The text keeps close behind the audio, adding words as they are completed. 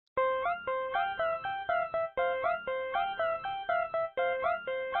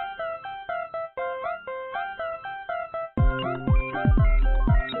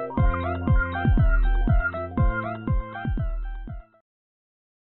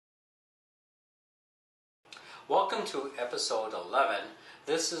Welcome to episode 11.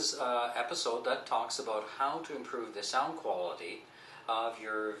 This is an episode that talks about how to improve the sound quality of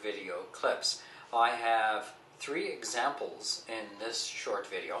your video clips. I have 3 examples in this short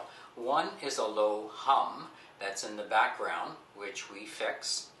video. One is a low hum that's in the background, which we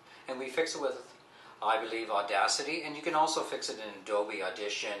fix. And we fix it with, I believe, Audacity, and you can also fix it in Adobe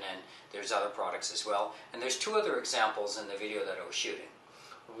Audition, and there's other products as well. And there's 2 other examples in the video that I was shooting.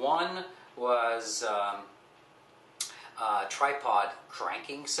 One was tripod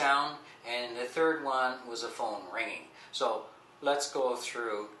cranking sound, and the third one was a phone ringing. So let's go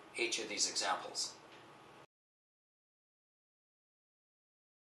through each of these examples.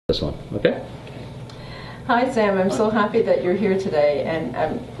 This one, okay? Hi Sam, I'm so happy that you're here today, and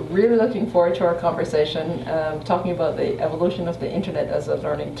I'm really looking forward to our conversation talking about the evolution of the internet as a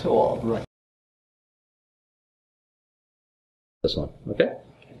learning tool. Right. This one, okay?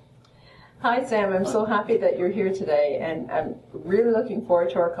 Hi Sam, I'm so happy that you're here today, and I'm really looking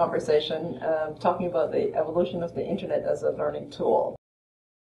forward to our conversation talking about the evolution of the internet as a learning tool.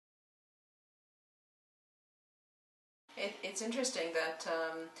 It's interesting that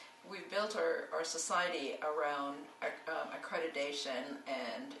we've built our society around accreditation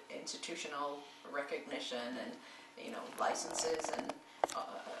and institutional recognition and licenses and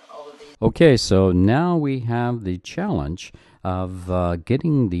all of these. Okay, so now we have the challenge of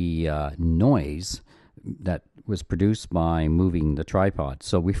getting the noise that was produced by moving the tripod.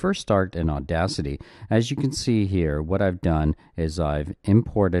 So we first start in Audacity. As you can see here, what I've done is I've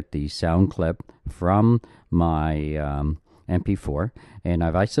imported the sound clip from my MP4, and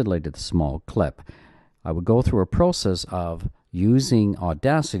I've isolated the small clip. I would go through a process of using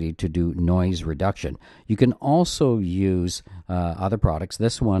Audacity to do noise reduction. You can also use other products.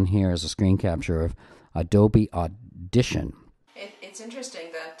 This one here is a screen capture of Adobe Audition. It's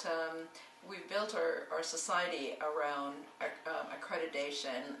interesting that we've built our society around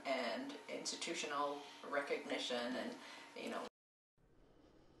accreditation and institutional recognition and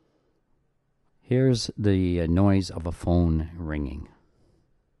Here's the noise of a phone ringing.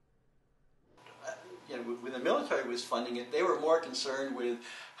 When the military was funding it, they were more concerned with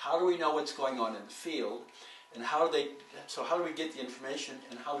how do we know what's going on in the field, and how do we get the information,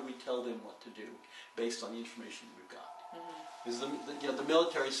 and how do we tell them what to do based on the information we've got. Because the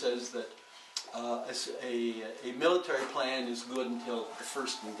military says that a military plan is good until the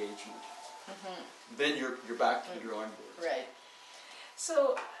first engagement. Then you're back to your on board. Right.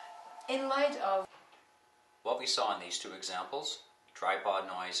 So, in light of What we saw in these 2 examples, tripod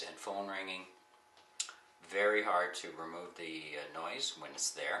noise and phone ringing, very hard to remove the noise when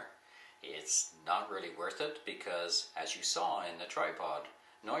it's there. It's not really worth it because, as you saw in the tripod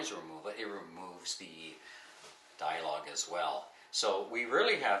noise removal, it removes the dialogue as well. So we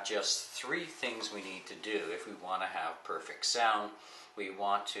really have just 3 things we need to do if we want to have perfect sound. We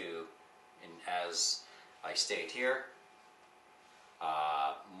want to, as I state here,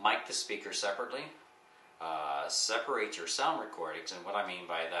 mic the speaker separately, separate your sound recordings, and what I mean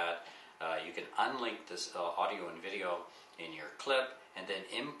by that, you can unlink this audio and video in your clip and then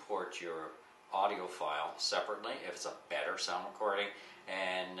import your audio file separately if it's a better sound recording.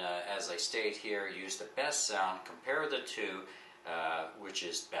 And as I state here, use the best sound, compare the 2, which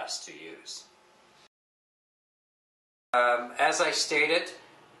is best to use. As I stated,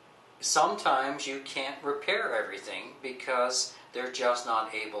 sometimes you can't repair everything because they're just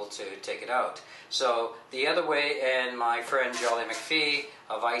not able to take it out. So the other way, and my friend Jolly McPhee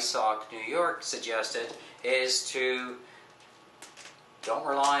of ISOC New York suggested, is to don't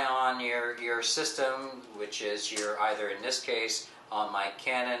rely on your system, which is either in this case on my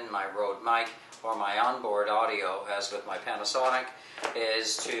Canon, my Rode mic, or my onboard audio, as with my Panasonic,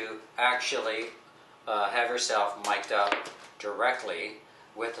 is to actually have yourself mic'd up directly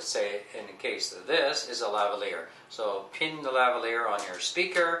with, say, in the case of this, is a lavalier. So pin the lavalier on your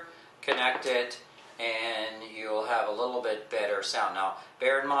speaker, connect it, and you'll have a little bit better sound. Now,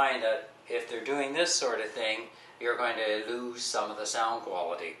 bear in mind that if they're doing this sort of thing, you're going to lose some of the sound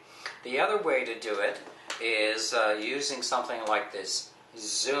quality. The other way to do it is using something like this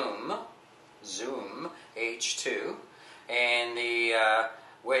Zoom H2, and the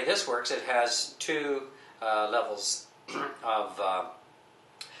way this works, it has 2 levels of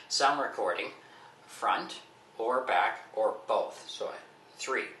sound recording, front or back or both. So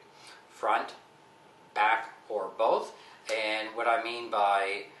 3, front, back or both. And what I mean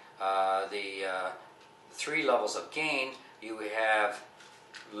by the 3 levels of gain, you have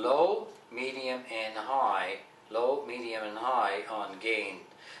low, medium, and high. Low, medium, and high on gain.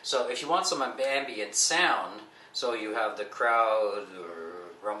 So if you want some ambient sound, so you have the crowd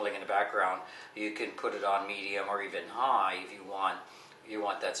rumbling in the background, you can put it on medium or even high if you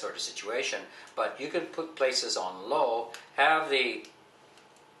want that sort of situation. But you can put places on low, have the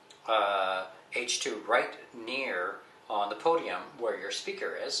H2 right near on the podium where your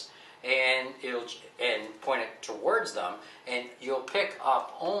speaker is, and point it towards them, and you'll pick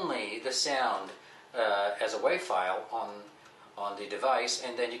up only the sound as a WAV file on the device,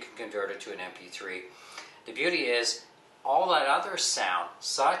 and then you can convert it to an MP3. The beauty is all that other sound,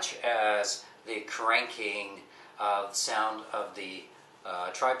 such as the cranking sound of the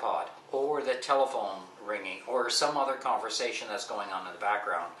tripod, or the telephone ringing, or some other conversation that's going on in the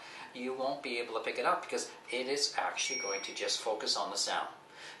background, you won't be able to pick it up because it is actually going to just focus on the sound.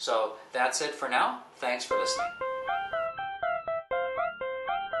 So that's it for now. Thanks for listening.